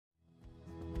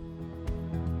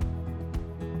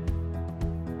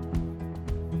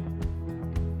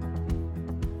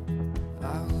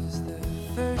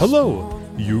Hello,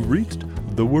 you reached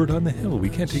the Word on the Hill.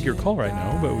 We can't take your call right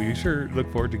now, but we sure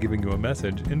look forward to giving you a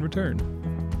message in return.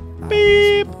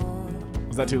 Beep.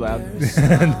 Was that too loud?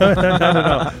 No,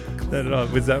 not at all.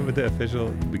 Was that with the official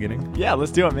beginning? Yeah,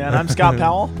 let's do it, man. I'm Scott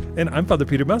Powell. And I'm Father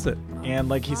Peter Mussett. And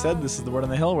like he said, this is the Word on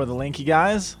the Hill. We're the Lanky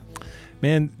guys.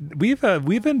 Man, we've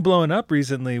been blowing up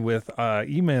recently with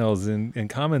emails and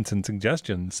comments and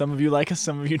suggestions. Some of you like us,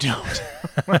 some of you don't.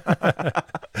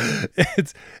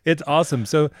 It's awesome.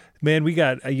 So, man, we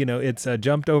got it's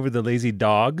jumped over the lazy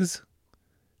dogs.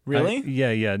 Really?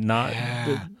 Yeah.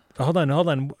 Hold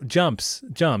on. Jumps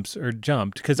or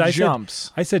jumped because I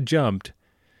said jumped.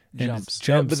 Jumps.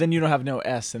 But then you don't have no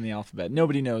S in the alphabet.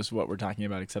 Nobody knows what we're talking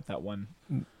about except that one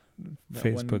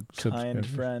Facebook kind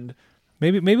friend.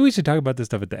 Maybe we should talk about this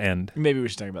stuff at the end. Maybe we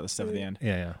should talk about this stuff at the end.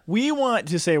 Yeah. We want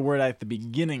to say a word at the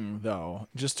beginning, though,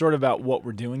 just sort of about what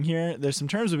we're doing here. There's some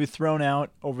terms that we've thrown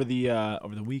out over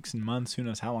the weeks and months. Who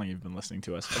knows how long you've been listening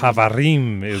to us?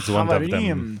 Havarim is one of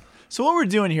them. So what we're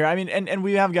doing here, I mean, and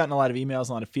we have gotten a lot of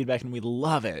emails, a lot of feedback, and we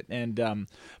love it. And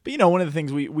but one of the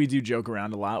things we do joke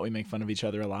around a lot. We make fun of each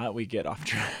other a lot. We get off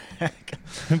track.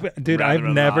 Dude, I've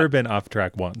never been off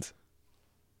track once.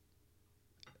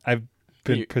 I've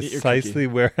been precisely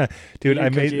where, dude. I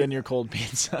made in your cold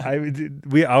pizza.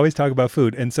 We always talk about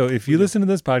food, and so if you listen to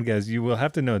this podcast, you will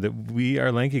have to know that we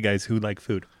are lanky guys who like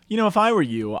food. If I were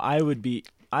you, I would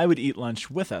eat lunch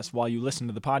with us while you listen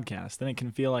to the podcast. Then it can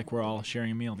feel like we're all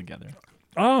sharing a meal together.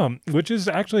 Which is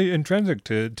actually intrinsic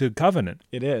to covenant.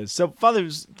 It is. So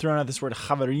Father's thrown out this word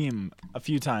havarim a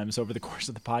few times over the course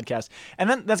of the podcast, and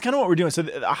then that's kind of what we're doing. So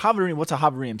a havarim, what's a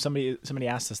havarim? Somebody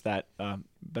asked us that about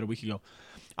a week ago.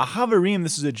 A havarim,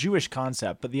 this is a Jewish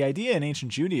concept, but the idea in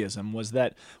ancient Judaism was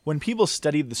that when people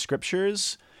studied the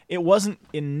scriptures, it wasn't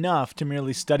enough to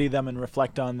merely study them and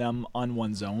reflect on them on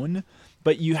one's own,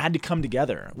 but you had to come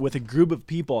together with a group of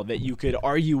people that you could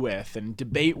argue with and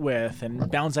debate with and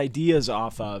bounce ideas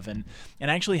off of and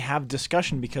actually have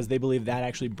discussion because they believe that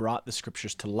actually brought the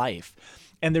scriptures to life.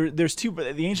 And there's two,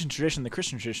 the ancient tradition, the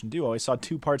Christian tradition always saw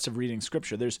two parts of reading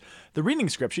scripture. There's the reading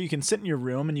scripture. You can sit in your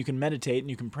room and you can meditate and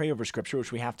you can pray over scripture,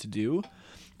 which we have to do.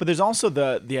 But there's also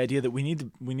the idea that we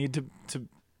need to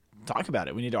talk about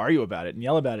it. We need to argue about it and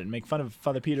yell about it and make fun of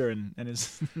Father Peter and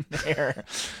his hair.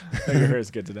 Your hair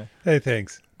is good today. Hey,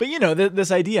 thanks. But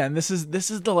this idea, and this is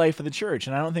the life of the church,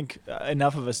 and I don't think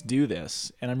enough of us do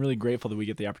this, and I'm really grateful that we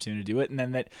get the opportunity to do it, and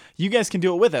then that you guys can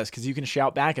do it with us because you can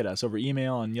shout back at us over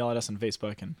email and yell at us on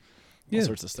Facebook and all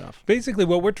sorts of stuff. Basically,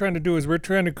 what we're trying to do is we're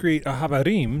trying to create a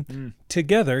havarim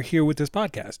together here with this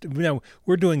podcast. Now,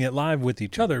 we're doing it live with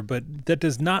each other, but that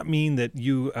does not mean that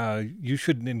you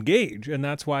shouldn't engage, and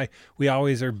that's why we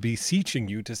always are beseeching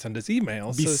you to send us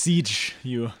emails. Beseech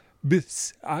you.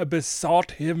 I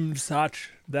besought him such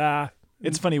that...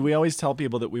 It's funny, we always tell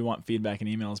people that we want feedback in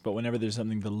emails, but whenever there's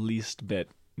something the least bit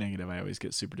negative, I always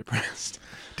get super depressed.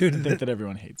 Dude, I think that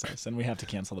everyone hates us, and we have to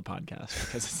cancel the podcast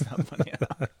because it's not funny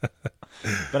enough.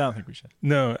 But I don't think we should.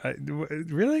 No,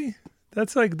 really?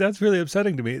 That's really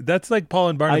upsetting to me. That's like Paul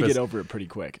and Barnabas. I get over it pretty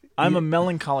quick. I'm a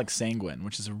melancholic sanguine,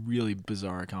 which is a really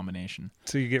bizarre combination.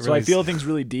 So you get so I feel things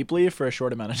really deeply for a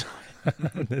short amount of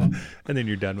time, and then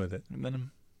you're done with it.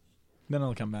 And then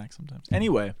I'll come back sometimes.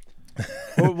 Anyway,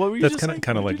 what were you That's just saying?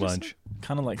 Kind of like lunch.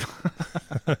 Kind of like.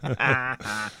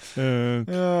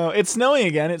 It's snowing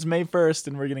again. It's May 1st,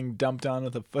 and we're getting dumped on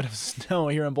with a foot of snow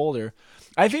here in Boulder.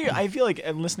 I feel like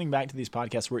listening back to these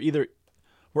podcasts,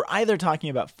 we're either talking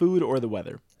about food or the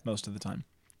weather most of the time,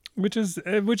 which is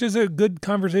a good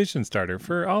conversation starter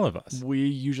for all of us. We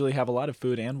usually have a lot of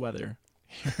food and weather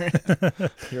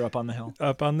here up on the hill.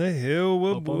 Up on the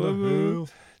hill.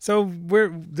 So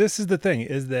this is the thing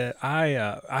is that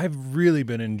I've really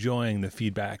been enjoying the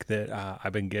feedback that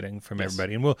I've been getting from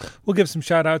everybody, and we'll give some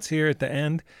shout outs here at the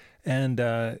end and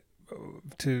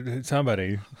to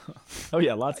somebody. Oh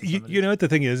yeah, lots of somebody. You know what the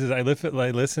thing is I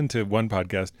listen to one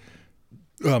podcast,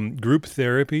 Group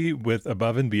Therapy with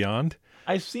Above and Beyond.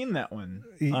 I've seen that one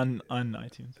on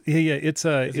iTunes. Yeah, it's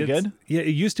Is it good? Yeah,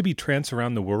 it used to be Trance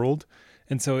Around the World,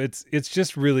 and so it's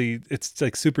just really it's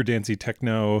like super dancey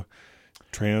techno.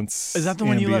 Trance. Is that the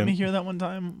one you let me hear that one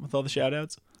time with all the shout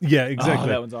outs? Yeah, exactly.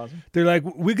 Oh, that one's awesome. They're like,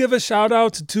 we give a shout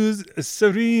out to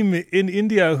Sareem in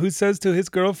India who says to his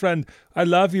girlfriend, I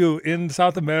love you in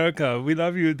South America. We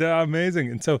love you. They're amazing.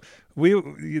 And so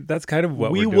that's kind of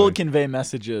what we will doing. Convey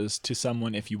messages to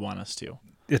someone if you want us to.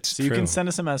 It's true. You can send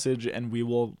us a message and we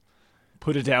will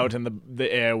put it out in the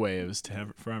airwaves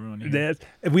for everyone to hear.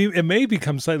 It may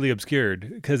become slightly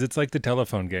obscured because it's like the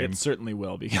telephone game. It certainly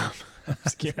will become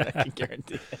obscured, I can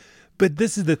guarantee it. But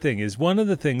this is the thing, is one of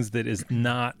the things that is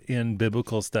not in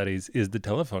biblical studies is the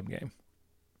telephone game.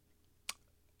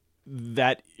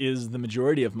 that is the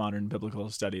majority of modern biblical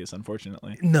studies,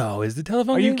 unfortunately. No, is the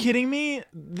telephone Are game? you kidding me?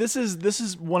 This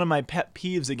is one of my pet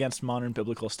peeves against modern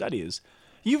biblical studies.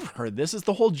 You've heard this. It's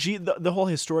the whole the whole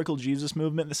historical Jesus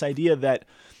movement, this idea that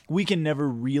we can never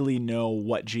really know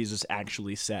what Jesus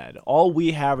actually said. All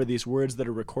we have are these words that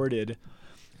are recorded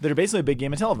that are basically a big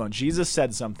game of telephone. Jesus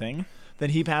said something, then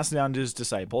he passed it down to his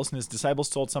disciples, and his disciples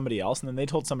told somebody else, and then they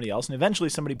told somebody else, and eventually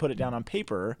somebody put it down on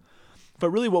paper. But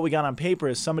really what we got on paper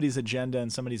is somebody's agenda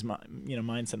and somebody's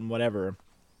mindset and whatever,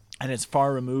 and it's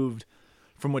far removed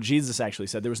from what Jesus actually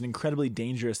said. There was an incredibly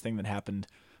dangerous thing that happened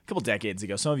a couple decades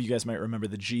ago. Some of you guys might remember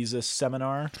the Jesus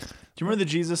Seminar. Do you remember the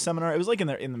Jesus Seminar? It was like in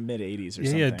the mid 80s or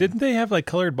something. Yeah, didn't they have like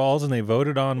colored balls and they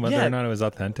voted on whether or not it was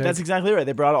authentic? That's exactly right.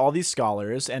 They brought all these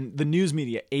scholars, and the news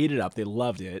media ate it up. They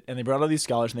loved it, and they brought all these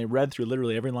scholars, and they read through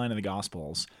literally every line of the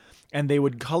Gospels, and they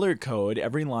would color code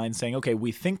every line saying, okay,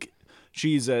 we think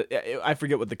Jesus, I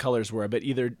forget what the colors were, but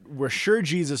either we're sure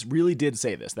Jesus really did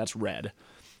say this, that's red.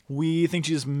 We think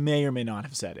Jesus may or may not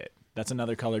have said it. That's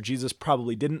another color. Jesus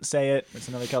probably didn't say it. It's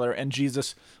another color. And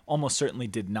Jesus almost certainly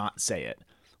did not say it.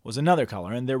 Was another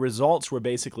color. And their results were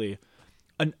basically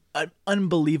an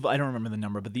unbelievable, I don't remember the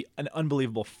number, but an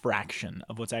unbelievable fraction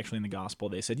of what's actually in the gospel.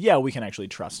 They said, yeah, we can actually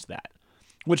trust that.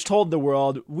 Which told the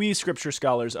world, we scripture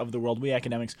scholars of the world, we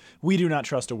academics, we do not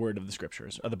trust a word of the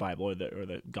scriptures, of the Bible or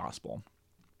the gospel.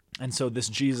 And so this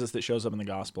Jesus that shows up in the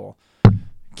gospel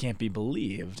can't be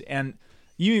believed. And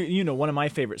you know, one of my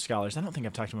favorite scholars, I don't think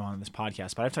I've talked to him on this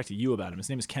podcast, but I've talked to you about him. His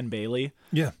name is Ken Bailey.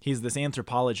 Yeah. He's this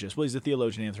anthropologist. Well, he's a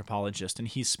theologian anthropologist, and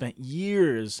he's spent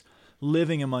years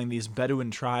living among these Bedouin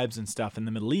tribes and stuff in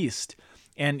the Middle East.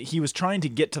 And he was trying to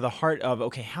get to the heart of,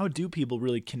 okay, how do people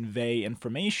really convey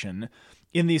information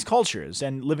in these cultures?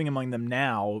 And living among them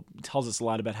now tells us a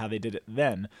lot about how they did it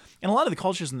then. And a lot of the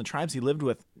cultures and the tribes he lived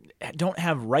with don't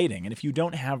have writing. And if you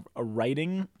don't have a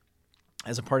writing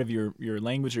as a part of your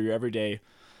language or your everyday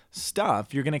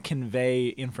stuff, you're going to convey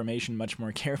information much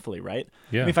more carefully, right?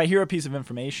 Yeah. I mean, if I hear a piece of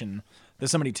information that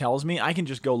somebody tells me, I can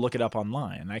just go look it up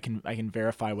online. I can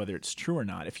verify whether it's true or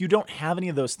not. If you don't have any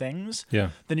of those things,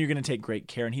 then you're going to take great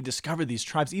care. And he discovered these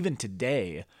tribes even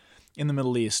today in the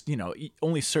Middle East. You know,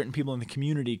 only certain people in the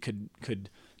community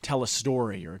could tell a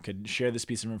story or could share this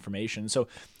piece of information. So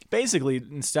basically,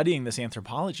 in studying this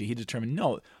anthropology, he determined,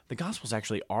 no, the Gospels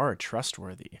actually are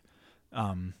trustworthy.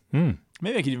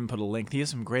 Maybe I could even put a link. He has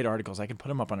some great articles. I could put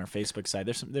them up on our Facebook site.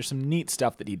 There's some neat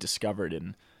stuff that he discovered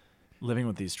in living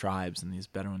with these tribes and these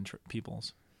Bedouin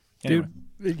peoples. Anyway.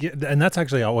 Dude, yeah, and that's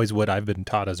actually always what I've been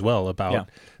taught as well about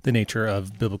the nature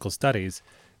of biblical studies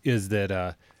is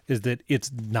that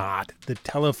it's not the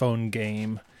telephone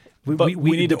game. We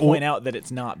need to point out that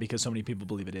it's not, because so many people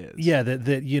believe it is. Yeah,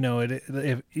 that you know,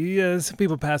 some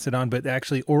people pass it on, but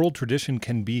actually oral tradition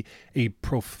can be a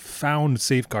profound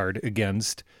safeguard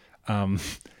against.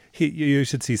 You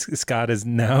should see Scott is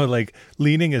now like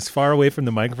leaning as far away from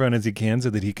the microphone as he can so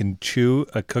that he can chew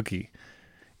a cookie,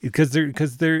 because they're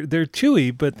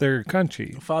chewy but they're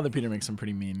crunchy. Father Peter makes some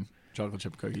pretty mean chocolate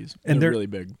chip cookies, and they're really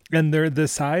big, and they're the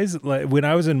size. Like when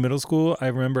I was in middle school, I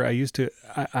remember I used to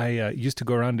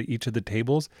go around to each of the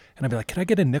tables, and I'd be like, "Can I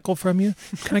get a nickel from you?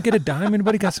 Can I get a dime?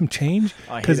 Anybody got some change?"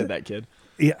 I hated that kid.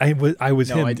 Yeah, I was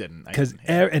no, him. I didn't. Because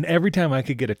and every time I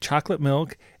could get a chocolate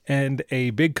milk and a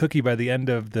big cookie by the end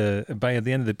of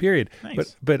the period.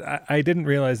 Nice. But I didn't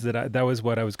realize that that was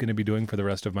what I was going to be doing for the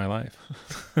rest of my life.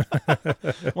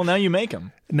 Well, now you make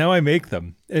them. Now I make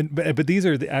them, but these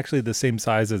are actually the same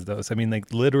size as those. I mean,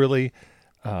 like literally,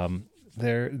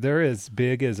 they're as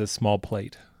big as a small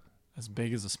plate. As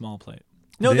big as a small plate.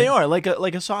 No, they are like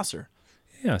a saucer.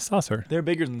 Yeah, saucer. They're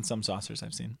bigger than some saucers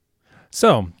I've seen.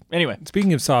 So anyway,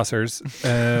 speaking of saucers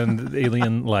and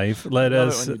alien life, let's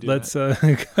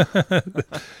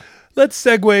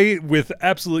segue with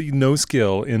absolutely no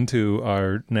skill into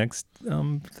our next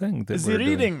thing. The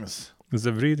readings.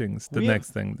 The readings. The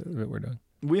next thing that we're doing.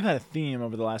 We've had a theme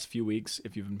over the last few weeks,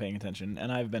 if you've been paying attention,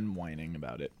 and I've been whining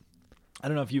about it. I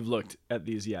don't know if you've looked at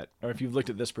these yet, or if you've looked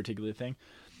at this particular thing.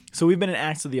 So we've been in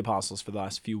Acts of the Apostles for the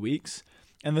last few weeks,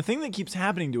 and the thing that keeps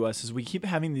happening to us is we keep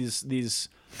having these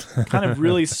kind of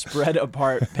really spread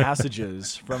apart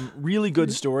passages from really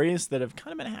good stories that have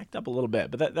kind of been hacked up a little bit,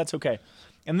 but that's okay.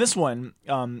 And this one,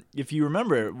 if you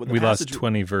remember, we lost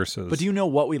 20 verses. But do you know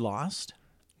what we lost?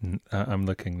 I'm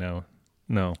looking now.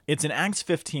 No. It's in Acts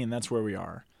 15. That's where we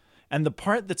are. And the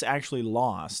part that's actually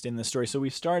lost in the story. So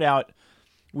we start out.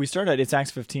 It's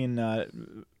Acts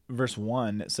 15, verse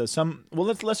 1. It says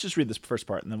let's just read this first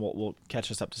part, and then we'll catch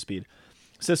us up to speed.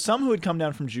 It says, some who had come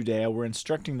down from Judea were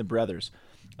instructing the brothers,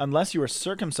 unless you are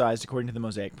circumcised according to the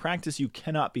Mosaic practice, you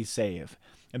cannot be saved.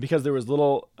 And because there was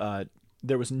little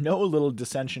there was no little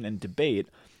dissension and debate.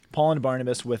 Paul and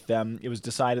Barnabas with them, it was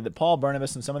decided that Paul,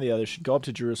 Barnabas, and some of the others should go up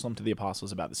to Jerusalem to the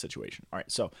apostles about the situation. All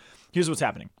right, so here's what's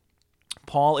happening.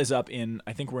 Paul is up in,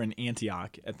 I think we're in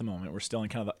Antioch at the moment. We're still in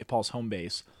kind of Paul's home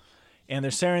base. And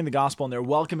they're sharing the gospel, and they're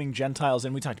welcoming Gentiles.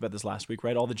 And we talked about this last week,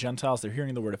 right? All the Gentiles, they're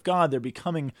hearing the word of God. They're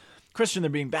becoming Christian. They're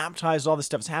being baptized. All this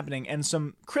stuff is happening. And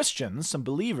some Christians, some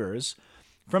believers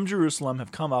from Jerusalem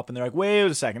have come up, and they're like, wait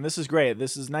a second. This is great.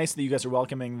 This is nice that you guys are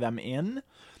welcoming them in.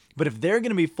 But if they're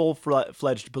going to be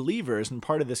full-fledged believers and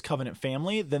part of this covenant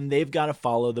family, then they've got to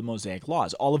follow the Mosaic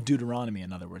laws. All of Deuteronomy,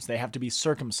 in other words. They have to be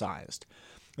circumcised.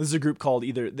 This is a group called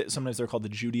sometimes they're called the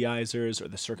Judaizers or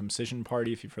the circumcision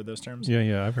party, if you've heard those terms.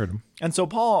 Yeah, I've heard them. And so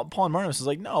Paul and Barnabas is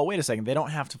like, no, wait a second. They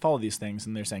don't have to follow these things.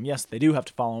 And they're saying, yes, they do have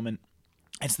to follow them. And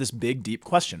it's this big, deep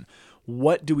question.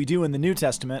 What do we do in the New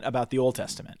Testament about the Old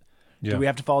Testament? Yeah. Do we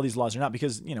have to follow these laws or not?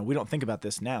 Because, we don't think about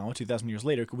this now, 2,000 years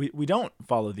later. We don't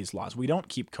follow these laws. We don't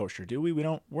keep kosher, do we? We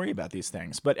don't worry about these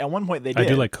things. But at one point they did. I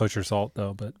do like kosher salt,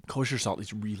 though. But kosher salt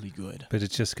is really good. But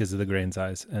it's just because of the grain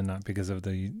size and not because of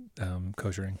the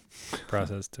koshering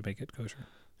process to make it kosher.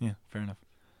 Yeah, fair enough.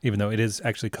 Even though it is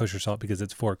actually kosher salt because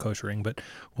it's for koshering, but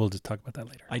we'll just talk about that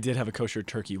later. I did have a kosher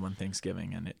turkey one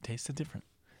Thanksgiving, and it tasted different.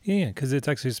 Yeah, because it's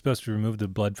actually supposed to remove the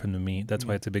blood from the meat. That's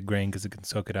why it's a big grain, because it can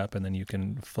soak it up, and then you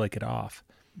can flake it off.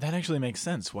 That actually makes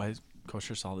sense. Why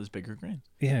kosher salt is bigger grain?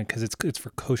 Yeah, because it's for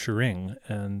koshering,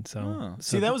 and so. Oh.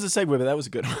 See, that was a segue, but that was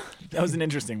a good one. That was an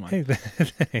interesting one. Hey,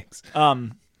 thanks.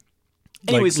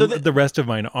 Anyway, like, so the rest of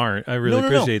mine aren't. I really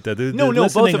appreciate that. The both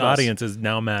listening of us. audience is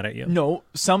now mad at you. No,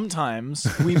 sometimes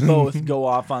we both go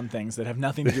off on things that have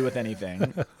nothing to do with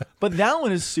anything. But that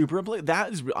one is super.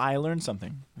 I learned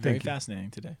something very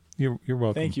fascinating today. You're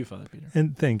welcome. Thank you, Father Peter.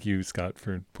 And thank you, Scott,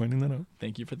 for pointing that out.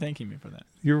 Thank you for thanking me for that.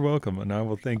 You're welcome, and I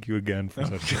will thank you again for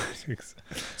such things.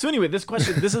 So anyway, this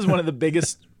is one of the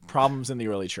biggest problems in the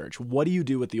early church. What do you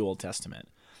do with the Old Testament?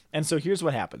 And so here's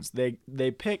what happens. They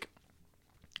pick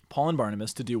Paul and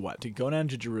Barnabas to do what? To go down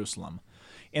to Jerusalem.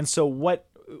 And so what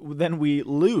then we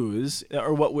lose,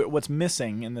 or what's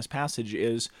missing in this passage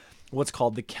is what's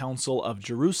called the Council of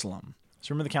Jerusalem.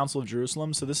 So remember the Council of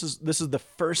Jerusalem? So this is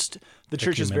the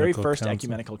church's very first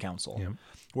ecumenical council, Yep.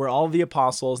 where all the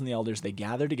apostles and the elders, they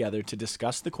gather together to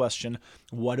discuss the question,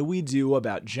 what do we do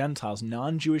about Gentiles,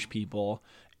 non-Jewish people,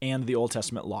 and the Old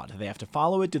Testament law? Do they have to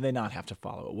follow it? Do they not have to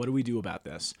follow it? What do we do about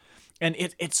this? And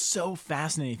it's so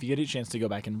fascinating if you get a chance to go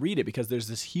back and read it, because there's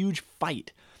this huge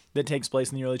fight that takes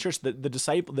place in the early church.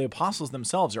 The apostles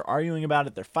themselves are arguing about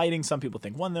it. They're fighting. Some people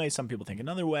think one way, some people think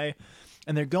another way.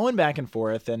 And they're going back and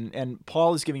forth. And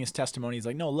Paul is giving his testimony. He's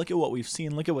like, no, look at what we've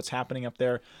seen. Look at what's happening up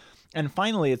there. And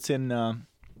finally, it's in,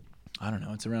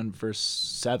 it's around verse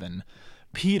 7.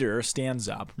 Peter stands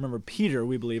up. Remember, Peter,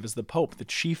 we believe, is the Pope, the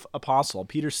chief apostle.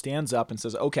 Peter stands up and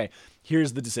says, okay,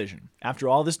 here's the decision. After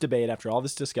all this debate, after all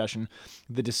this discussion,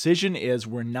 the decision is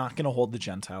we're not going to hold the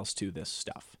Gentiles to this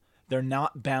stuff. They're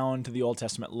not bound to the Old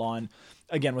Testament law. And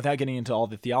again, without getting into all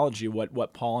the theology,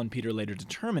 what Paul and Peter later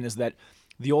determine is that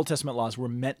the Old Testament laws were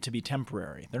meant to be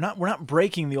temporary. We're not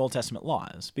breaking the Old Testament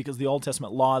laws, because the Old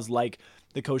Testament laws, like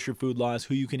the kosher food laws,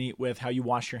 who you can eat with, how you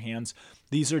wash your hands,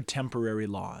 these are temporary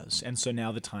laws. And so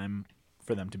now the time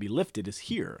for them to be lifted is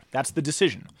here. That's the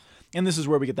decision. And this is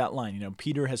where we get that line,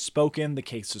 Peter has spoken, the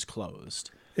case is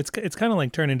closed. It's kind of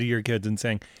like turning to your kids and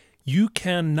saying, you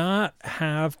cannot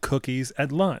have cookies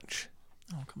at lunch.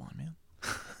 Oh, come on, man.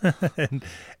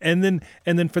 and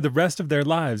then for the rest of their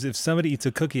lives, if somebody eats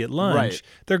a cookie at lunch, right,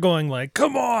 they're going like,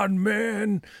 "Come on,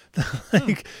 man!"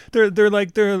 Like they're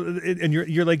like, and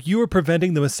you're like, you are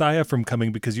preventing the Messiah from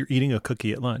coming because you're eating a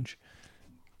cookie at lunch.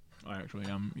 I actually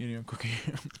am eating a cookie.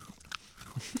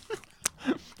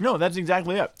 No, that's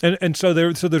exactly it. And so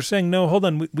they're saying, no, hold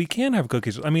on, we can have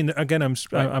cookies. I mean, again,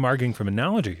 I'm arguing from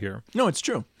analogy here. No, it's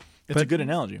true. It's a good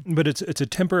analogy. But it's a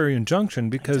temporary injunction,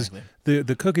 because exactly,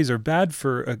 the cookies are bad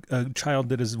for a child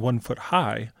that is 1 foot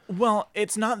high. Well,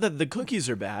 it's not that the cookies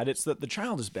are bad, it's that the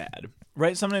child is bad,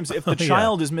 right? Sometimes if the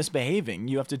child is misbehaving,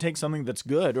 you have to take something that's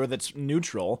good or that's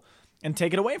neutral and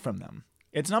take it away from them.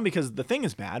 It's not because the thing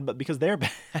is bad, but because they're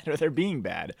bad or they're being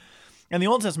bad. And the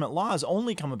Old Testament laws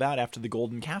only come about after the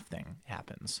golden calf thing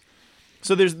happens.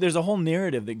 So there's a whole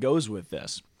narrative that goes with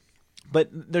this. But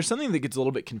there's something that gets a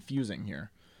little bit confusing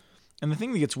here. And the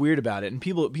thing that gets weird about it, and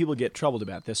people get troubled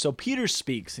about this. So Peter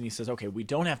speaks and he says, okay, we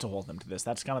don't have to hold them to this.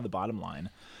 That's kind of the bottom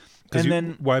line. And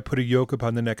then why put a yoke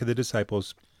upon the neck of the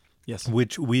disciples? Yes.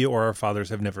 Which we or our fathers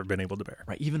have never been able to bear.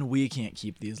 Right. Even we can't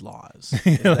keep these laws.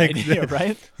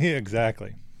 Right? Yeah,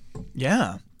 exactly.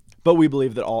 Yeah. But we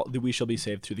believe that we shall be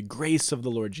saved through the grace of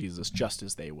the Lord Jesus, just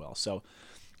as they will. So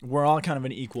we're all kind of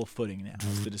an equal footing now.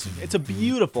 It's a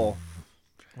beautiful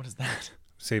What is that?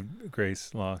 Save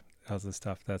grace, law, how's the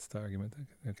stuff? That's the argument.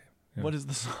 Okay. Yeah. What is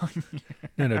the song?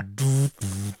 No.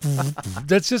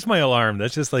 That's just my alarm.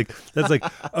 That's like,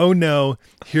 oh no,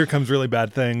 here comes really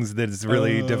bad things. That is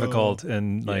really difficult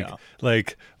and like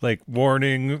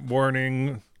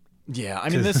warning. Yeah, I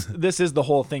mean this is the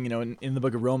whole thing. In the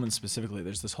book of Romans specifically,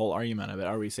 there's this whole argument of it: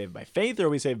 are we saved by faith or are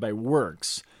we saved by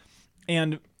works?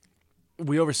 And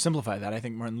we oversimplify that. I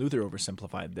think Martin Luther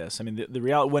oversimplified this. I mean, the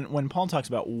reality when Paul talks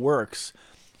about works,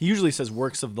 he usually says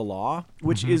works of the law,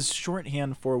 which is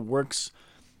shorthand for works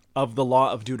of the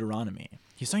law of Deuteronomy.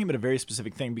 He's talking about a very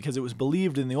specific thing because it was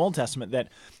believed in the Old Testament that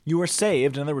you are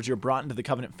saved. In other words, you're brought into the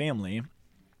covenant family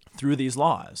through these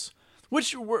laws,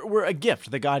 which were a gift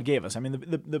that God gave us. I mean,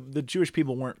 the Jewish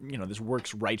people weren't, this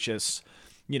works righteous,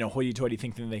 hoity-toity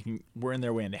thinking they were in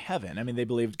their way into heaven. I mean, they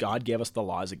believed God gave us the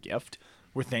law as a gift.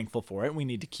 We're thankful for it, and we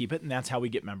need to keep it, and that's how we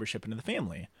get membership into the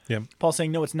family. Yeah. Paul's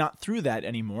saying, no, it's not through that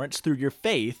anymore. It's through your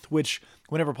faith, which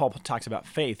whenever Paul talks about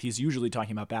faith, he's usually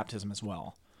talking about baptism as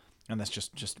well. And that's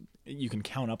just you can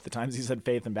count up the times he said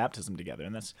faith and baptism together,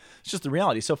 and it's just the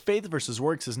reality. So faith versus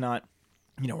works is not,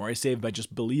 are you saved by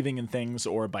just believing in things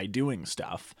or by doing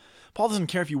stuff? Paul doesn't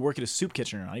care if you work at a soup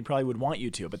kitchen or not. He probably would want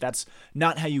you to, but that's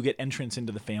not how you get entrance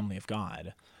into the family of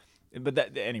God. But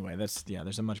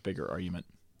there's a much bigger argument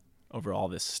over all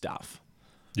this stuff.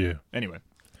 Yeah. Anyway.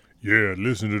 Yeah,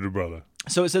 listen to the brother.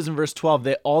 So it says in verse 12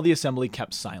 that all the assembly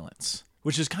kept silence,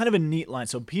 which is kind of a neat line.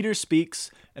 So Peter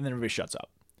speaks, and then everybody shuts up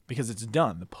because it's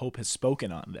done. The Pope has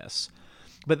spoken on this.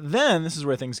 But then this is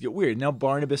where things get weird. Now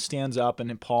Barnabas stands up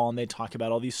and Paul, and they talk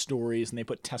about all these stories, and they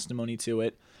put testimony to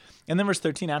it. And then verse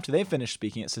 13, after they finish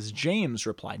speaking, it says, James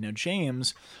replied. Now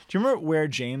James, do you remember where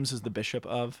James is the bishop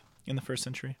of in the first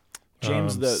century?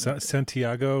 James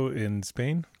Santiago in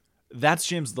Spain? That's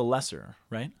James the Lesser,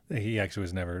 right? He actually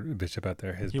was never a bishop out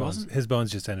there. His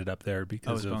bones just ended up there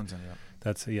because his bones ended up.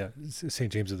 That's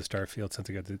St. James of the Starfield,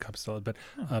 Santiago de Compostela. But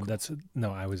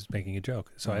I was making a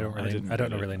joke, so I don't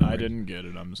really know. I didn't get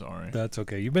it. I'm sorry. That's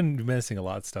okay. You've been missing a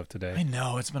lot of stuff today. I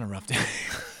know it's been a rough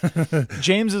day.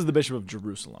 James is the bishop of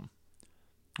Jerusalem.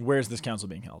 Where is this council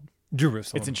being held?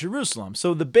 Jerusalem. It's in Jerusalem.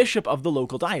 So the bishop of the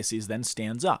local diocese then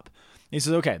stands up. He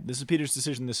says, okay, this is Peter's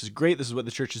decision. This is great. This is what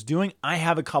the church is doing. I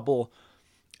have a couple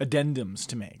addendums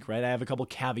to make, right? I have a couple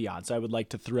caveats I would like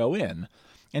to throw in.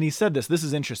 And he said this. This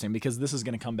is interesting because this is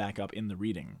going to come back up in the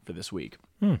reading for this week.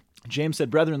 James said,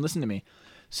 brethren, listen to me.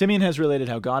 Simeon has related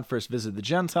how God first visited the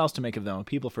Gentiles to make of them a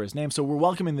people for his name. So we're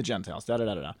welcoming the Gentiles.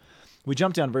 We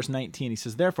jump down to verse 19. He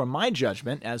says, therefore, my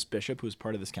judgment as bishop, who is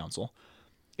part of this council,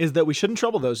 is that we shouldn't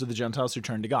trouble those of the Gentiles who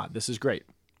turn to God. This is great.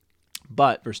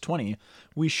 But, verse 20,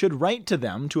 we should write to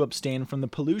them to abstain from the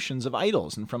pollutions of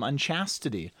idols and from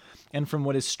unchastity and from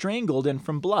what is strangled and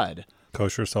from blood.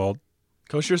 Kosher salt.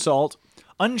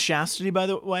 Unchastity, by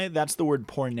the way, that's the word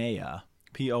porneia,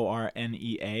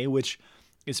 Pornea, which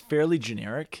is fairly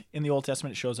generic. In the Old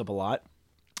Testament, it shows up a lot.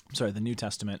 The New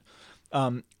Testament.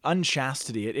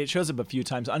 Unchastity, it shows up a few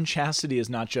times. Unchastity is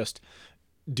not just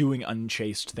doing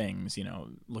unchaste things,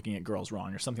 looking at girls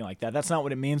wrong or something like that. That's not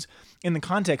what it means. In the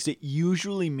context, it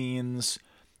usually means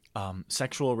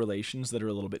sexual relations that are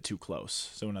a little bit too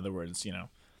close. So in other words,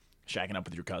 shagging up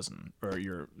with your cousin or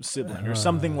your sibling or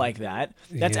something like that.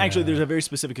 That's actually, there's a very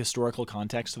specific historical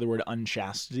context to the word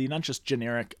unchastity, not just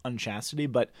generic unchastity,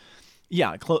 but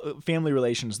family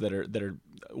relations that are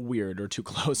weird or too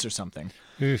close or something.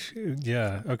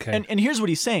 Yeah, okay. And here's what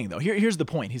he's saying, though. Here's the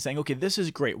point. He's saying, okay, this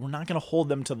is great. We're not going to hold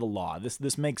them to the law.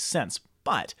 This makes sense.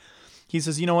 But he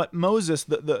says, you know what? Moses,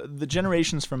 the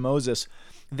generations from Moses,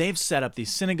 they've set up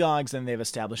these synagogues and they've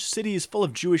established cities full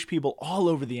of Jewish people all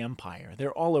over the empire.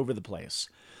 They're all over the place.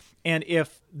 And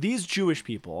if these Jewish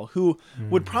people, who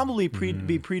would probably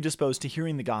be predisposed to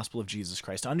hearing the gospel of Jesus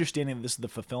Christ, understanding that this is the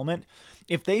fulfillment,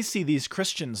 if they see these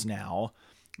Christians now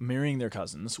marrying their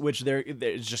cousins, which they're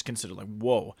just considered like,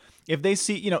 whoa. If they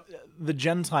see, the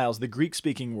Gentiles, the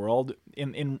Greek-speaking world,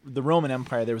 in the Roman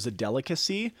Empire, there was a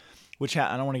delicacy, which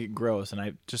I don't want to get gross, and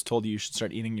I just told you should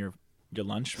start eating your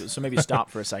lunch, so maybe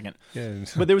stop for a second. Yeah.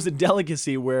 But there was a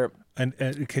delicacy where... And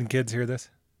can kids hear this?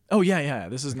 Oh, yeah.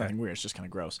 This is nothing weird. It's just kind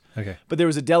of gross. Okay. But there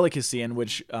was a delicacy in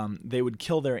which they would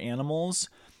kill their animals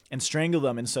and strangle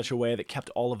them in such a way that kept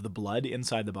all of the blood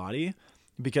inside the body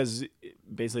because it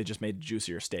basically just made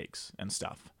juicier steaks and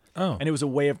stuff. Oh. And it was a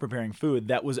way of preparing food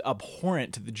that was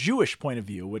abhorrent to the Jewish point of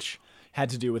view, which had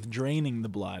to do with draining the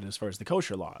blood as far as the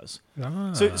kosher laws.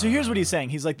 Ah. So here's what he's saying.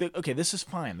 He's like, okay, this is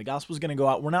fine. The gospel's going to go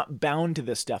out. We're not bound to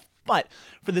this stuff. But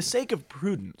for the sake of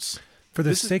prudence... For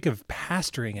the sake of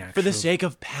pastoring, actually. For the sake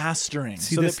of pastoring.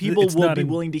 See, so this- that people it's will not be in-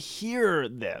 willing to hear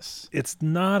this. It's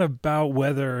not about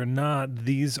whether or not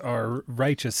these are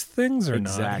righteous things or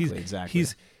not. Exactly.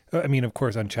 He's, I mean, of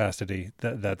course, unchastity.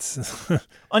 That's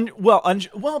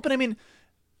Well, but I mean,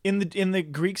 in the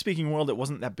Greek-speaking world, it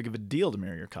wasn't that big of a deal to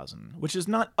marry your cousin, which is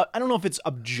not. I don't know if it's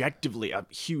objectively a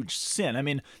huge sin. I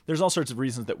mean, there's all sorts of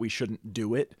reasons that we shouldn't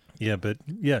do it. yeah, but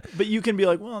yeah, But you can be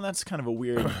like, well, that's kind of a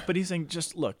weird. But he's saying,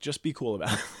 just be cool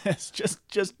about this. Just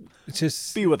it's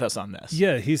just be with us on this.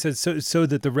 yeah. He says so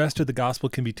that the rest of the gospel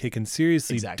can be taken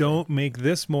seriously. Exactly. Don't make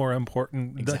this more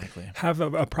important. Exactly. Have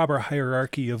a proper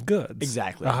hierarchy of goods.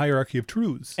 Exactly. A hierarchy of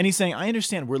truths. And he's saying, I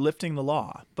understand we're lifting the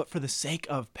law, but for the sake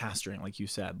of pastoring, like you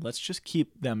said, let's just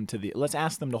keep them let's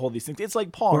ask them to hold these things. It's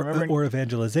like Paul, remember? Or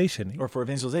evangelization. Or for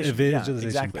evangelization. Evangelization, Yeah,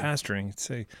 exactly. pastoring.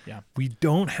 Say, Yeah. we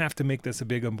don't have to make this a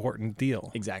big important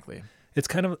deal. Exactly. It's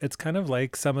kind of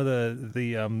like some of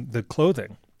the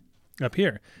clothing up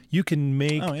here. You can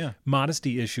make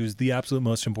modesty issues the absolute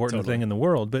most important thing in the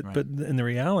world, but in the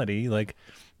reality, like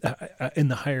in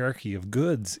the hierarchy of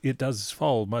goods, it does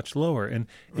fall much lower, and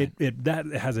it that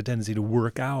has a tendency to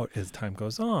work out as time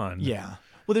goes on. Yeah.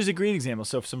 Well, there's a great example.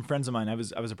 So, some friends of mine, I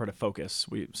was a part of Focus.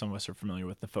 Some of us are familiar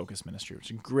with the Focus ministry, which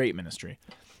is a great ministry.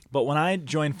 But when I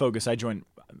joined Focus,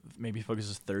 maybe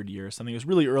Focus's third year or something. It was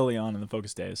really early on in the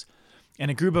Focus days. And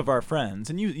a group of our friends,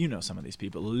 and you know some of these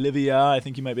people. Olivia, I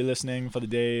think you might be listening, Father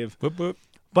Dave. Whoop, whoop.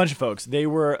 Bunch of folks. They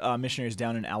were missionaries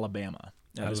down in Alabama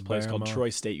at this place called Alabama. Troy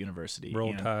State University.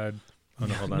 Roll Tide. Oh,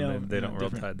 no, hold on. No, they don't roll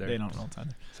different. Tide there. They don't roll Tide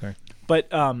there. Sorry. But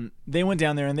they went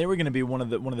down there, and they were going to be one of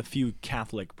the few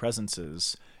Catholic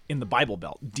presences in the Bible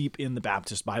Belt, deep in the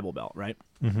Baptist Bible Belt, right?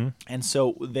 Mm-hmm. And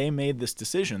so they made this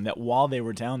decision that while they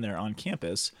were down there on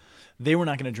campus, they were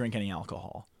not going to drink any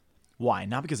alcohol. Why?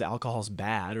 Not because alcohol is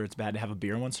bad or it's bad to have a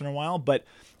beer once in a while, but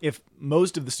if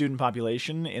most of the student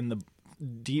population in the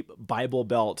deep Bible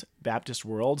Belt Baptist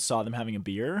world saw them having a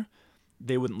beer,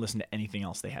 they wouldn't listen to anything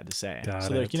else they had to say. Got so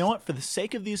they're it. like, you know what? For the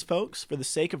sake of these folks, for the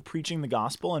sake of preaching the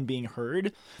gospel and being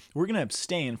heard, we're going to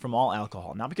abstain from all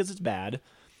alcohol. Not because it's bad,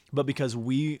 but because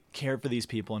we care for these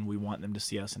people and we want them to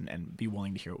see us and be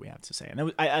willing to hear what we have to say.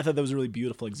 And I thought that was a really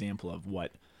beautiful example of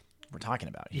what we're talking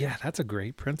about here. Yeah, that's a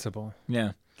great principle.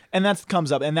 Yeah. And that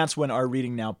comes up, and that's when our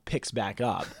reading now picks back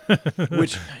up,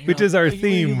 which Is our You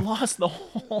theme. lost the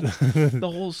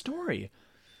whole story.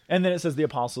 And then it says the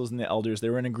apostles and the elders, they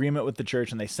were in agreement with the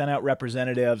church, and they sent out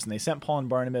representatives, and they sent Paul and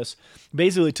Barnabas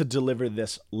basically to deliver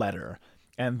this letter.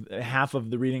 And half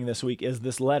of the reading this week is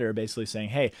this letter basically saying,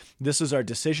 hey, this is our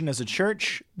decision as a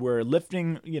church. We're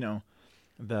lifting,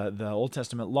 the Old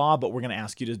Testament law, but we're going to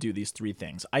ask you to do these three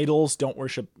things. Idols, don't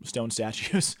worship stone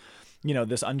statues,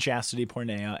 this unchastity,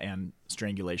 porneia, and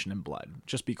strangulation and blood.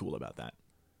 Just be cool about that.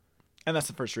 And that's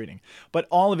the first reading. But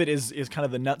all of it is kind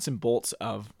of the nuts and bolts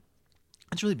of,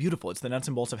 it's really beautiful. It's the nuts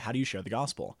and bolts of how do you share the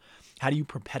gospel? How do you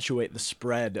perpetuate the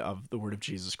spread of the word of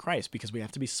Jesus Christ? Because we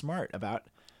have to be smart about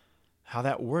how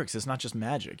that works. It's not just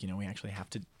magic. We actually have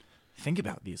to think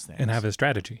about these things. And have a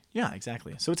strategy. Yeah,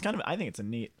 exactly. So it's I think it's a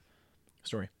neat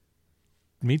story.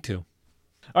 Me too.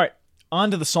 All right,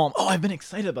 on to the psalm. Oh, I've been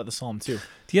excited about the psalm too.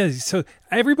 Yeah, so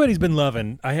everybody's been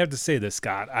loving, I have to say this,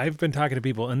 Scott. I've been talking to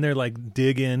people, and they're like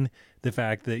digging the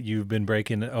fact that you've been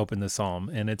breaking open the psalm,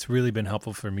 and it's really been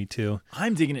helpful for me too.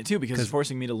 I'm digging it too because it's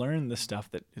forcing me to learn this stuff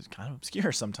that is kind of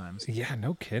obscure sometimes. Yeah,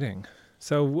 no kidding.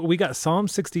 So we got Psalm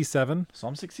 67.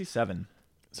 Psalm 67.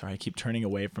 Sorry, I keep turning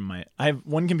away from I have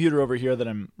one computer over here that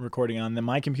I'm recording on. Then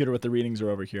my computer with the readings are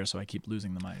over here, so I keep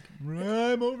losing the mic.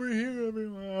 I'm over here,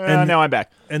 everyone. And now I'm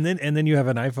back. And then you have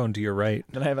an iPhone to your right.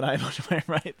 Then I have an iPhone to my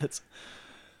right.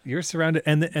 You're surrounded,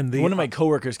 and the one of my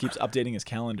coworkers keeps updating his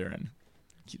calendar and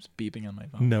keeps beeping on my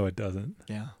phone. No, it doesn't.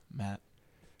 Yeah, Matt.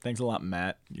 Thanks a lot,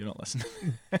 Matt. You don't listen.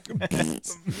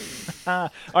 All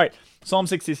right, Psalm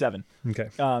 67. Okay.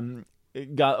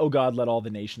 God, oh God, let all the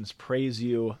nations praise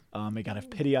you. May God have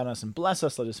pity on us and bless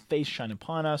us. Let his face shine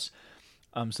upon us,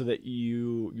 so that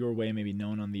your way may be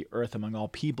known on the earth among all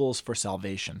peoples for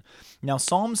salvation. Now,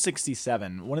 Psalm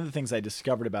 67, one of the things I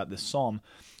discovered about this psalm,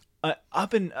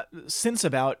 since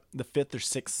about the 5th or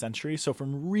 6th century, so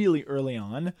from really early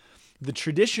on, the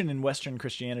tradition in Western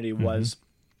Christianity was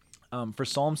for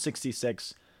Psalm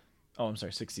 67.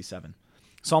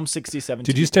 Psalm 67.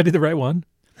 Did you study the right one?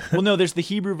 Well, no, there's the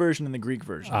Hebrew version and the Greek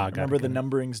version. Remember, the got it.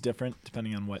 numbering's different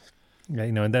depending on what. Yeah,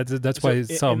 and that's why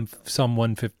Psalm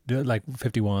 150, like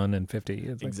 51 and 50.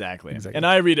 It's like, Exactly. And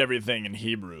I read everything in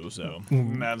Hebrew, so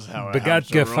that's how I Begat have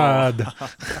to roll.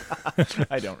 Gefad.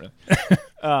 I don't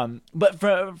really. But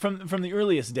from the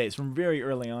earliest days, from very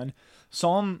early on,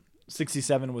 Psalm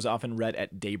 67 was often read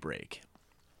at daybreak.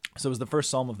 So it was the first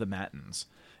psalm of the Matins.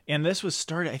 And this was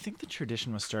started, I think the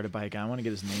tradition was started by a guy, I want to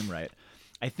get his name right.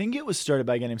 I think it was started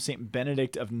by a guy named St.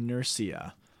 Benedict of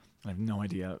Nursia. I have no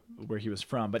idea where he was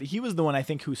from, but he was the one, I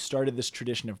think, who started this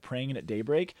tradition of praying at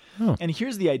daybreak. Oh. And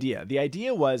here's the idea. The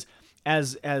idea was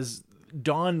as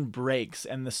dawn breaks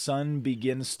and the sun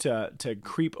begins to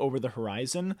creep over the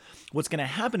horizon, what's going to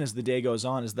happen as the day goes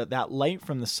on is that light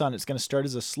from the sun, it's going to start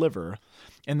as a sliver,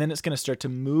 and then it's going to start to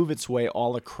move its way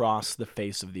all across the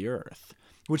face of the earth,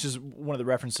 which is one of the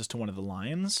references to one of the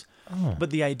lines. Oh. But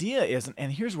the idea is,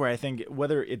 and here's where I think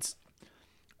whether it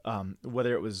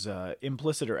was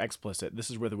implicit or explicit, this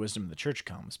is where the wisdom of the church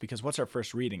comes. Because what's our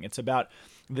first reading? It's about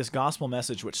this gospel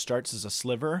message, which starts as a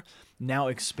sliver, now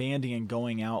expanding and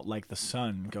going out like the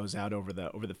sun goes out over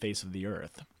the face of the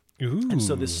earth. Ooh. And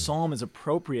so this psalm is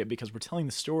appropriate because we're telling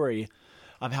the story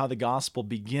of how the gospel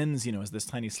begins, as this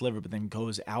tiny sliver, but then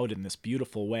goes out in this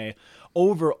beautiful way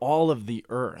over all of the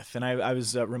earth. And I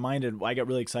was reminded, I got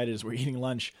really excited as we're eating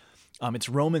lunch. It's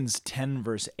Romans 10,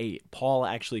 verse 8. Paul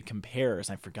actually compares,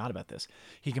 I forgot about this,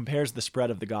 he compares the spread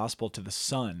of the gospel to the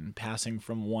sun passing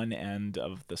from one end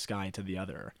of the sky to the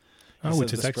other.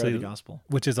 Which is actually the gospel.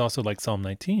 Which is also like Psalm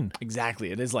 19. Exactly.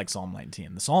 It is like Psalm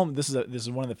 19. The Psalm, this is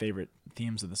one of the favorite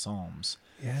themes of the Psalms.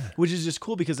 Yeah. Which is just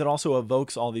cool because it also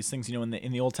evokes all these things, in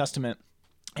the Old Testament.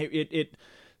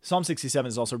 Psalm 67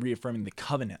 is also reaffirming the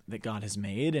covenant that God has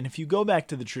made. And if you go back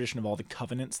to the tradition of all the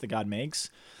covenants that God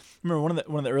makes, remember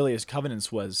one of the earliest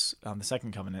covenants was the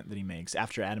second covenant that he makes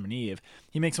after Adam and Eve.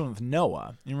 He makes one with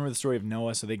Noah. You remember the story of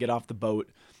Noah? So they get off the boat.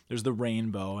 There's the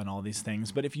rainbow and all these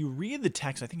things. But if you read the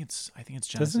text, I think it's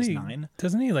Genesis 9.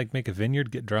 Doesn't he like make a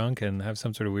vineyard, get drunk, and have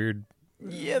some sort of weird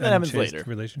that happens later.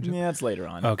 relationship? Yeah, it's later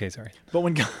on. Okay, sorry. But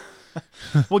when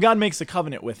God makes a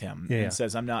covenant with him Yeah. and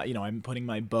says, I'm not, I'm putting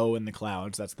my bow in the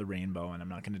clouds, that's the rainbow, and I'm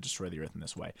not going to destroy the earth in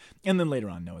this way. And then later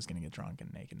on, Noah's going to get drunk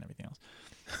and naked and everything else.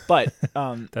 But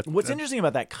what's interesting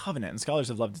about that covenant, and scholars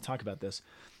have loved to talk about this,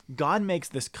 God makes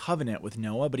this covenant with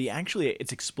Noah, but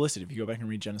it's explicit. If you go back and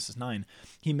read Genesis 9,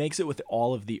 he makes it with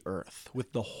all of the earth,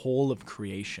 with the whole of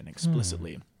creation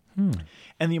explicitly.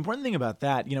 And the important thing about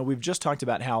that, we've just talked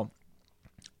about how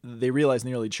they realized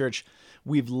in the early church,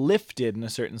 we've lifted, in a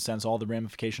certain sense, all the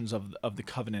ramifications of the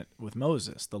covenant with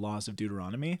Moses, the laws of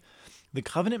Deuteronomy. The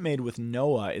covenant made with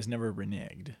Noah is never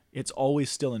reneged. It's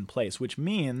always still in place, which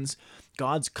means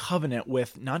God's covenant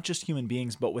with not just human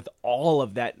beings, but with all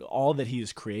that he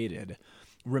has created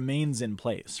remains in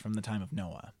place from the time of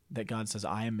Noah. That God says,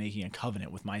 I am making a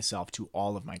covenant with myself to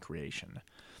all of my creation,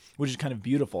 which is kind of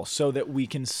beautiful, so that we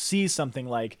can see something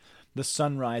like the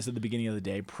sunrise at the beginning of the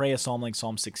day, pray a psalm like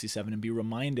Psalm 67, and be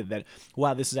reminded that,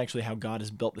 wow, this is actually how God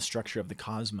has built the structure of the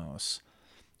cosmos,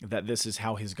 that this is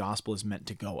how his gospel is meant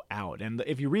to go out. And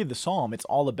if you read the psalm, it's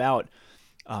all about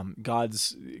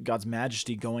God's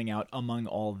majesty going out among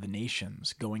all the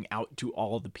nations, going out to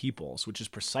all the peoples, which is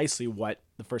precisely what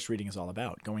the first reading is all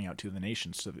about, going out to the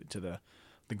nations, to the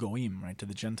goyim, right, to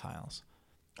the Gentiles.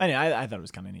 Anyway, I thought it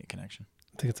was kind of a neat connection.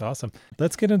 I think it's awesome.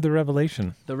 Let's get into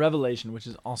Revelation. The Revelation, which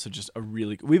is also just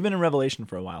we've been in Revelation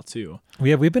for a while too.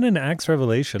 We've been in Acts,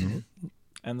 Revelation.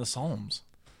 And the Psalms.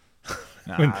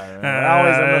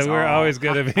 We're always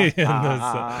going to be in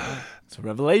this. So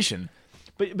Revelation.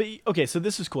 But okay, so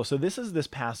this is cool. So this is this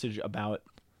passage about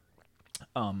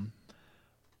the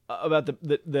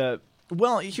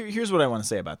well, here's what I want to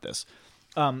say about this.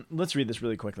 Let's read this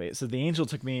really quickly. It says, the angel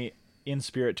took me in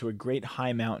spirit to a great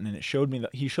high mountain, and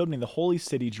he showed me the holy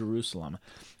city Jerusalem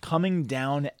coming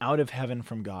down out of heaven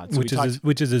from God. So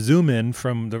which is a zoom in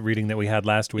from the reading that we had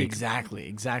last week.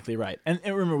 Exactly right. And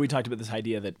remember, we talked about this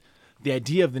idea that the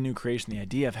idea of the new creation, the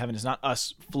idea of heaven, is not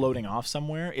us floating off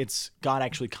somewhere. It's God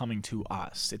actually coming to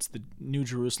us. It's the new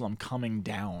Jerusalem coming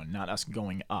down, not us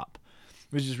going up,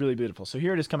 which is really beautiful. So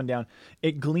here it is coming down.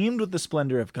 It gleamed with the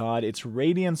splendor of God. Its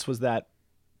radiance was that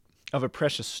of a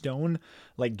precious stone,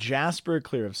 like jasper,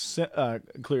 clear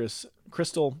as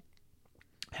crystal,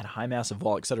 had a high massive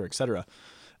wall, etc., etc.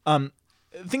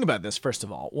 Think about this, first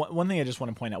of all. One thing I just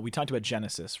want to point out, we talked about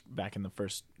Genesis back when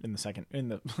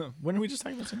were we just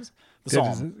talking about Genesis? The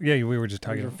Psalm. Yeah, we were just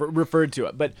talking referred to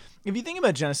it. But if you think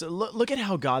about Genesis, look at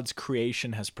how God's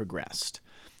creation has progressed.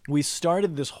 We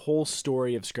started this whole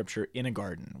story of Scripture in a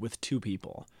garden with two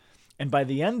people. And by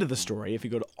the end of the story, if you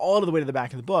go all the way to the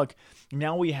back of the book,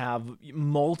 now we have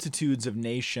multitudes of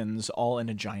nations all in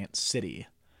a giant city.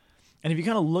 And if you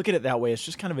kind of look at it that way, it's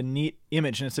just kind of a neat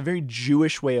image, and it's a very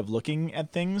Jewish way of looking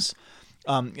at things.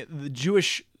 The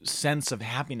Jewish sense of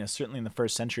happiness, certainly in the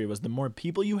first century, was the more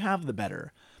people you have, the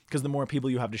better, because the more people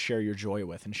you have to share your joy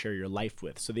with and share your life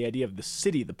with. So the idea of the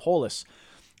city, the polis,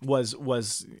 was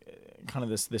kind of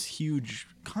this huge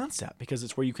concept, because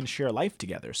it's where you can share life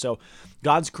together. So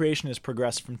God's creation has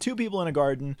progressed from 2 people in a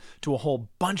garden to a whole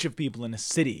bunch of people in a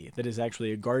city that is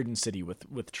actually a garden city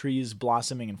with trees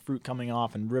blossoming and fruit coming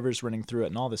off and rivers running through it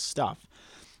and all this stuff,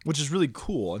 which is really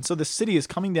cool. And so the city is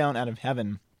coming down out of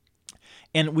heaven,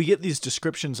 and we get these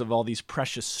descriptions of all these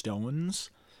precious stones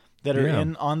that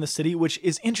are on the city, which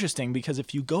is interesting, because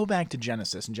if you go back to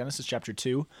Genesis, in Genesis chapter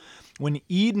 2, when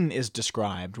Eden is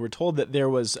described, we're told that there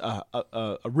was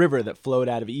a river that flowed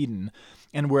out of Eden,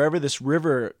 and wherever this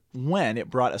river went, it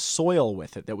brought a soil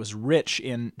with it that was rich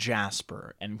in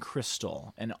jasper and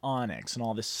crystal and onyx and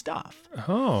all this stuff.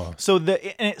 Oh. So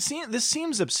this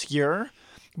seems obscure,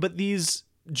 but these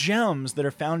gems that are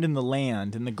found in the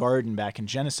land, in the garden back in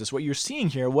Genesis, what you're seeing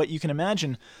here, what you can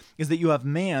imagine, is that you have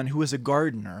man who is a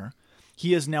gardener.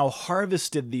 He has now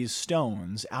harvested these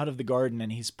stones out of the garden,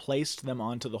 and he's placed them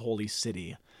onto the holy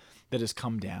city that has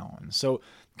come down. So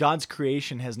God's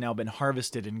creation has now been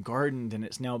harvested and gardened, and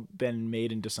it's now been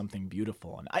made into something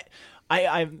beautiful. And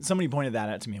I somebody pointed that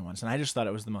out to me once, and I just thought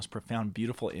it was the most profound,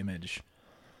 beautiful image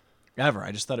ever.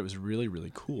 I just thought it was really,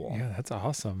 really cool. Yeah, that's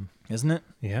awesome. Isn't it?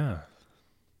 Yeah.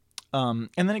 And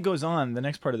then it goes on. The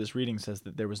next part of this reading says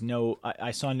that there was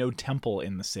I saw no temple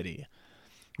in the city,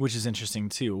 which is interesting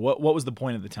too. What was the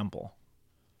point of the temple?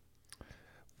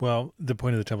 Well, the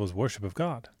point of the temple is worship of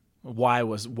God. Why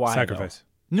Sacrifice.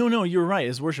 Though? No, you're right.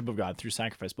 It's worship of God through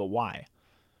sacrifice, but why?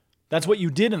 That's what you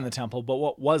did in the temple, but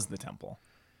what was the temple?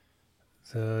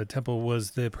 The temple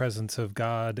was the presence of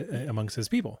God amongst his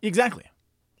people. Exactly.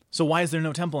 So why is there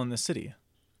no temple in this city?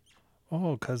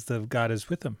 Oh, because God is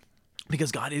with them.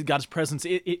 Because God's presence,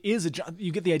 it is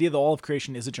you get the idea that all of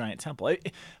creation is a giant temple.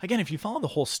 Again, if you follow the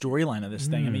whole storyline of this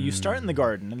thing, I mean, you start in the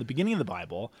garden in the beginning of the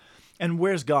Bible, and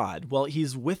where's God? Well,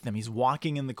 he's with them. He's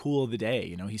walking in the cool of the day.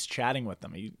 You know, he's chatting with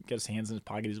them. He gets his hands in his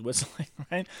pocket. He's whistling,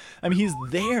 right? I mean, he's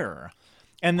there.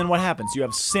 And then what happens? You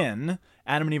have sin.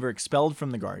 Adam and Eve are expelled from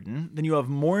the garden. Then you have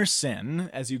more sin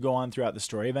as you go on throughout the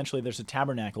story. Eventually, there's a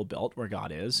tabernacle built where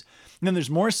God is. And then there's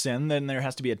more sin. Then there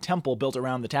has to be a temple built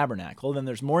around the tabernacle. Then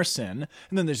there's more sin.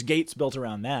 And then there's gates built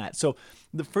around that. So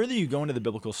the further you go into the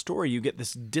biblical story, you get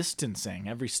this distancing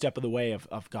every step of the way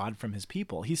of God from his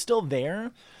people. He's still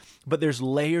there, but there's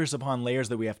layers upon layers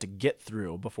that we have to get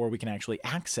through before we can actually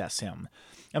access him.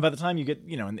 And by the time you get,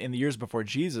 in the years before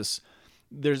Jesus,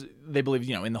 they believe,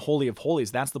 in the Holy of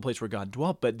Holies, that's the place where God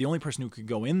dwelt, but the only person who could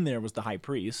go in there was the high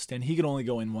priest, and he could only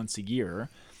go in once a year.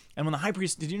 And when the high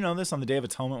priest, did you know this? On the Day of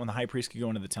Atonement, when the high priest could go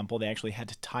into the temple, they actually had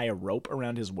to tie a rope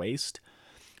around his waist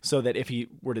so that if he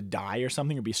were to die or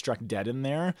something or be struck dead in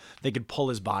there, they could pull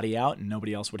his body out and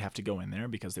nobody else would have to go in there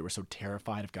because they were so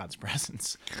terrified of God's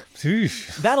presence.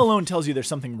 That alone tells you there's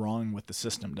something wrong with the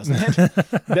system, doesn't it?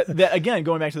 that, again,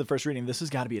 going back to the first reading, this has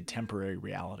got to be a temporary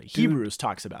reality. Dude, Hebrews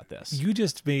talks about this. You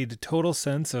just made total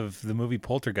sense of the movie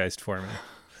Poltergeist for me.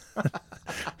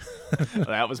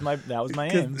 that was my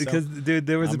aim. Because dude,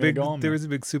 there was a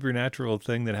big supernatural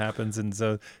thing that happens, and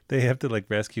so they have to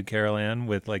rescue Carol Ann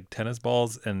with tennis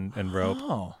balls and rope.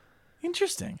 Oh,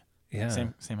 interesting. Yeah,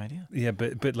 same idea. Yeah,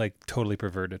 but totally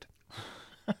perverted.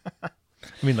 I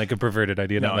mean, a perverted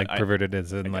idea, not perverted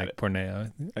as in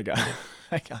porneo. I got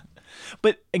it.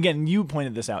 But again, you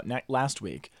pointed this out last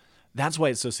week. That's why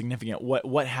it's so significant.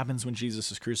 What happens when Jesus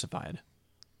is crucified?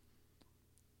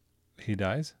 He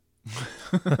dies?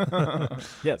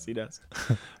 Yes, he does.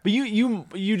 But you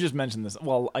just mentioned this.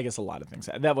 Well, I guess a lot of things.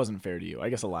 That wasn't fair to you. I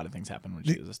guess a lot of things happen when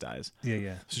Jesus dies.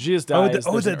 Yeah. So Jesus dies.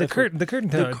 The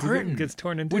curtain gets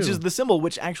torn in two, which is the symbol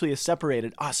which actually has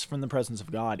separated us from the presence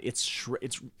of God.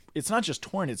 It's not just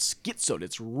torn. It's schizoed.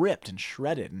 It's ripped and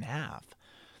shredded in half,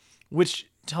 which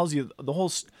tells you the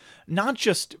whole. Not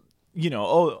just.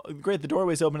 Oh, great, the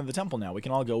doorway's open to the temple now. We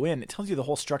can all go in. It tells you the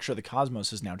whole structure of the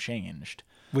cosmos has now changed.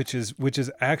 Which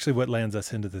is actually what lands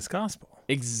us into this gospel.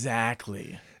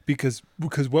 Exactly. Because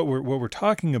what we're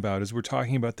talking about is we're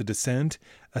talking about the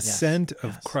ascent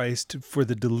of Christ for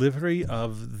the delivery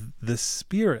of the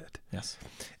Spirit. Yes.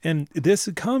 And this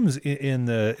comes in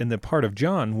the part of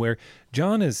John where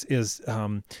John is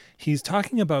he's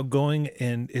talking about going,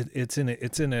 and it's in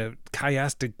a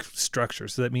chiastic structure.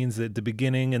 So that means that the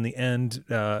beginning and the end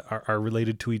are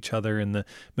related to each other, and the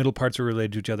middle parts are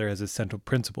related to each other as a central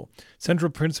principle.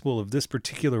 Central principle of this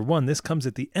particular one. This comes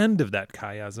at the end of that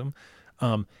chiasm.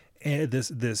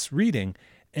 This reading,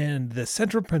 and the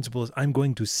central principle is I'm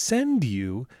going to send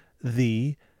you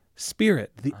the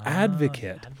Spirit, the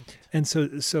Advocate. And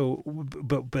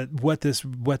but what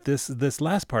this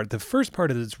last part, the first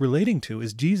part of it's relating to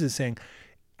is Jesus saying,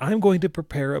 I'm going to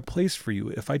prepare a place for you.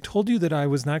 If I told you that I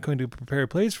was not going to prepare a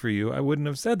place for you, I wouldn't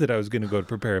have said that I was going to go to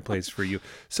prepare a place for you.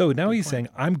 So now he's saying,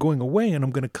 I'm going away and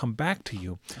I'm going to come back to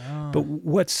you. But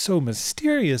what's so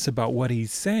mysterious about what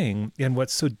he's saying and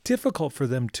what's so difficult for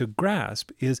them to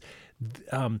grasp is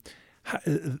the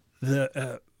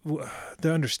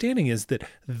understanding is that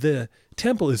the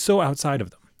temple is so outside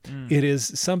of them. It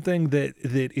is something that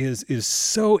is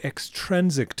so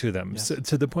extrinsic to them, Yes. so,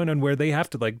 to the point on where they have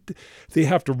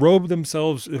to robe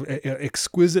themselves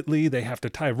exquisitely. They have to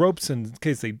tie ropes in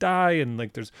case they die, and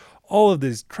like there's all of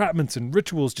these trapments and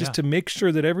rituals just to make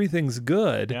sure that everything's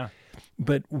good. Yeah.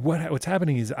 But what's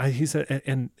happening is he said,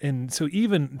 and so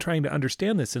even trying to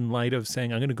understand this in light of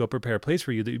saying, I'm going to go prepare a place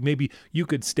for you, that maybe you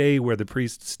could stay where the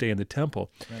priests stay in the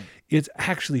temple. Right. It's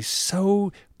actually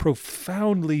so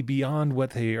profoundly beyond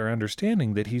what they are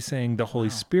understanding that he's saying the Holy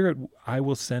Spirit I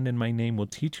will send in my name will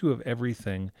teach you of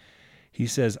everything. He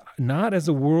says, not as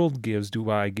the world gives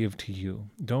do I give to you.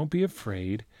 Don't be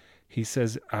afraid. He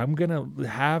says, I'm going to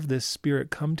have this Spirit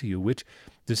come to you, which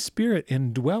the Spirit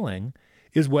indwelling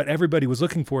is what everybody was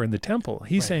looking for in the temple.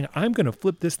 He's saying, I'm going to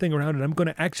flip this thing around and I'm going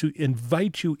to actually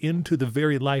invite you into the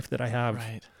very life that I have.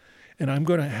 Right. And I'm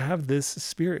going to have this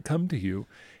Spirit come to you.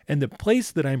 And the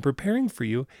place that I'm preparing for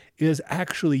you is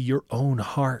actually your own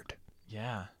heart.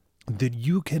 Yeah. That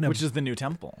you can... Which is the new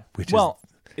temple. Which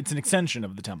it's an extension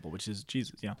of the temple, which is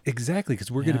Jesus. Yeah. Exactly, because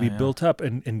we're going to be built up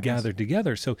and gathered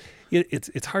together. So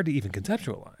it's hard to even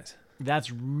conceptualize.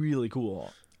 That's really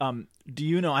cool. Do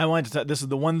you know, I wanted to, this is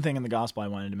the one thing in the gospel I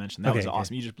wanted to mention. That was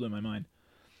awesome. You just blew my mind.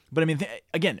 But I mean,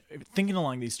 again, thinking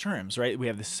along these terms, right? We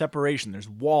have this separation, there's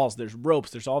walls, there's ropes,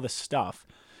 there's all this stuff.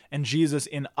 And Jesus,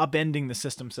 in upending the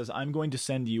system, says, I'm going to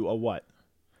send you a what?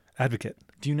 Advocate.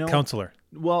 Do you know? Counselor.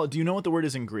 Well, do you know what the word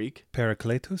is in Greek?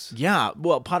 Parakletos? Yeah.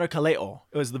 Well, parakaleo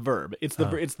is the verb. It's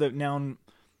the noun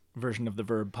version of the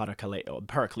verb parakaleo,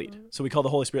 paraclete. So we call the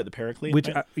Holy Spirit the paraclete. Which,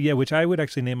 right? which I would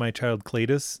actually name my child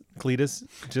Cletus,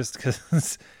 just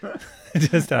because.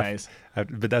 Nice.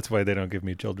 But that's why they don't give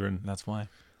me children. That's why.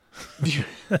 Do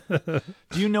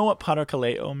you know what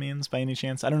parakaleo means by any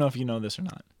chance? I don't know if you know this or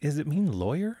not. Does it mean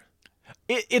lawyer?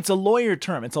 It's a lawyer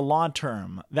term. It's a law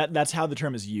term. That's how the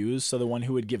term is used. So the one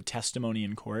who would give testimony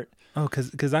in court. Oh,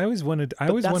 because I always wanted. I But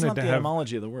always that's wanted not to the have.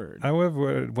 etymology of the word. I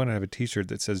would want to have a T-shirt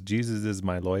that says "Jesus is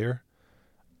my lawyer."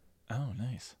 Oh,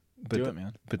 nice. But Do it,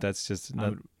 man. But that's just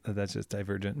not. That's just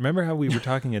divergent. Remember how we were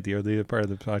talking at the earlier part of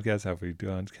the podcast, how we do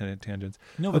on kind of tangents.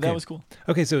 No, but that was cool.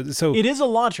 Okay, so It is a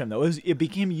law term, though. It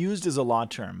became used as a law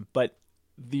term, but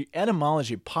the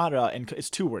etymology, para, and it's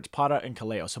two words, para and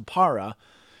kaleo. So para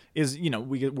is,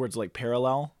 we get words like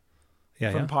parallel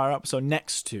from para, so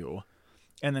next to.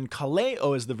 And then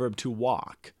kaleo is the verb to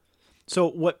walk. So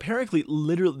what paraclete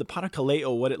literally, the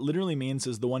parakaleo, what it literally means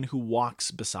is the one who walks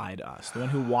beside us, the one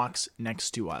who walks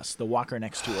next to us, the walker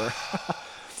next to her.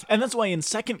 And that's why in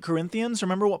 2 Corinthians,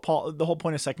 remember what the whole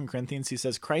point of 2 Corinthians, he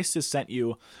says, Christ has sent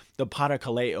you the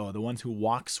parakaleo, the one who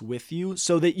walks with you,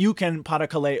 so that you can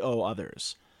parakaleo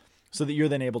others, so that you're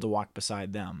then able to walk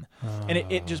beside them. And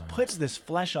it just puts this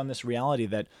flesh on this reality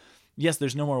that, yes,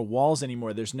 there's no more walls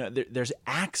anymore. There's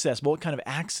access. But what kind of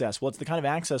access? Well, it's the kind of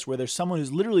access where there's someone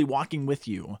who's literally walking with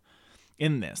you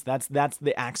in this. That's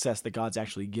the access that God's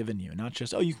actually given you. Not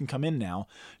just, you can come in now.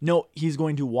 No, he's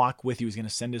going to walk with you. He's going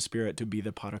to send his Spirit to be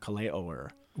the parakaleoer.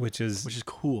 Which is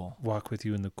cool. Walk with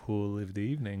you in the cool of the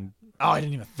evening. Oh, I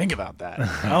didn't even think about that.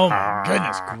 Oh my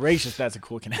goodness gracious, that's a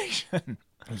cool connection.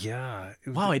 Yeah.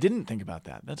 Wow, I didn't think about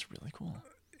that. That's really cool.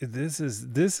 This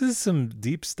is some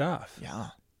deep stuff. Yeah.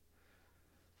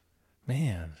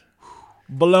 Man.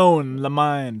 Blown the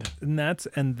mind. And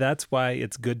that's why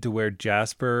it's good to wear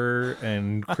jasper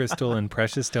and crystal and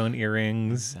precious stone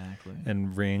earrings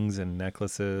and rings and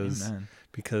necklaces. Amen.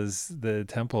 Because the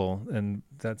temple, and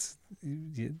that's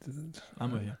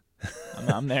I'm with you.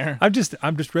 I'm there. I'm just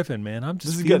riffing, man. I'm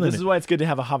just This is feeling good. This it. is why it's good to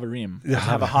have a havarim.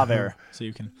 Have a haver so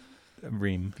you can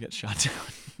ream. get shot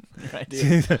down. Right,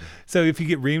 dude. So if you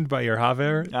get reamed by your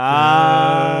haver,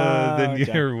 then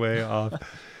you're way off.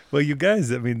 Well, you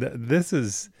guys, I mean, this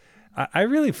is, I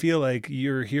really feel like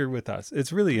you're here with us.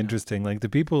 It's really interesting. Like the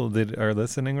people that are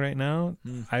listening right now,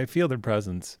 I feel their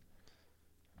presence.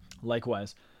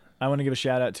 Likewise. I want to give a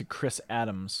shout out to Chris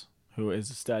Adams, who is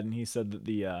a stud, and he said that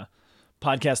the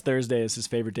podcast Thursday is his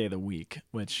favorite day of the week,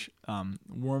 which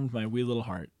warmed my wee little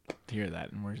heart to hear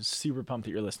that, and we're just super pumped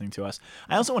that you're listening to us.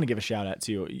 I also want to give a shout out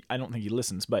to, I don't think he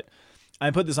listens, but I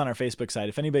put this on our Facebook site.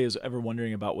 If anybody is ever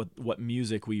wondering about what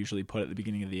music we usually put at the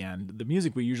beginning of the end, the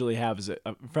music we usually have is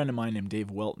a friend of mine named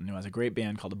Dave Wilton, who has a great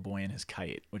band called A Boy and His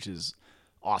Kite, which is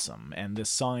awesome. And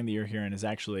this song that you're hearing is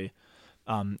actually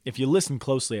if you listen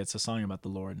closely, it's a song about the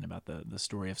Lord and about the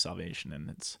story of salvation,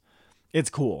 and it's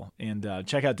cool. And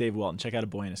check out Dave Welton. Check out A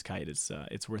Boy and His Kite.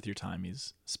 It's worth your time.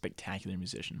 He's a spectacular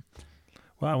musician.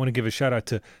 Well, I want to give a shout out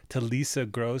to Lisa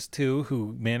Gross too,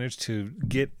 who managed to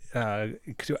get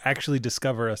to actually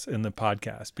discover us in the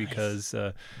podcast, because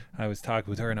I was talking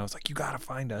with her and I was like, "You got to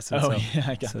find us." And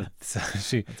I got that. So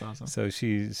That's awesome. So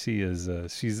she is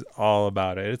she's all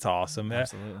about it. It's awesome.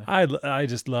 Absolutely. I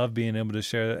just love being able to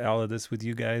share all of this with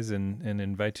you guys and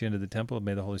invite you into the temple.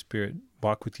 May the Holy Spirit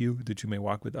walk with you, that you may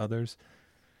walk with others,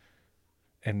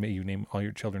 and may you name all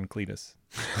your children Cletus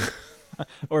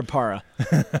Or Para.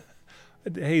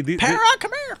 Hey, Para,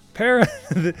 come here. Para,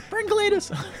 Bring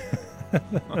Cletus.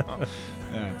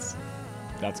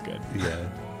 That's good. Yeah.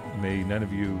 May none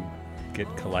of you get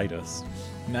colitis.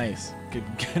 Nice. Good.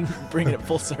 Bringing it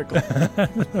full circle.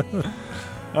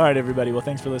 All right, everybody. Well,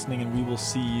 thanks for listening, and we will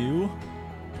see you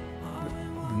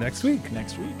next week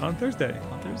on Thursday.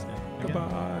 Again.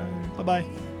 Goodbye. Bye-bye.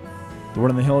 The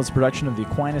Word on the Hill is a production of the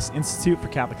Aquinas Institute for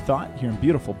Catholic Thought here in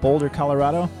beautiful Boulder,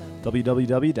 Colorado.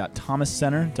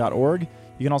 www.thomascenter.org.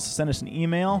 You can also send us an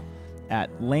email at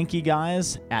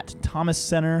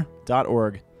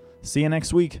lankyguys@thomascenter.org. See you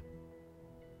next week.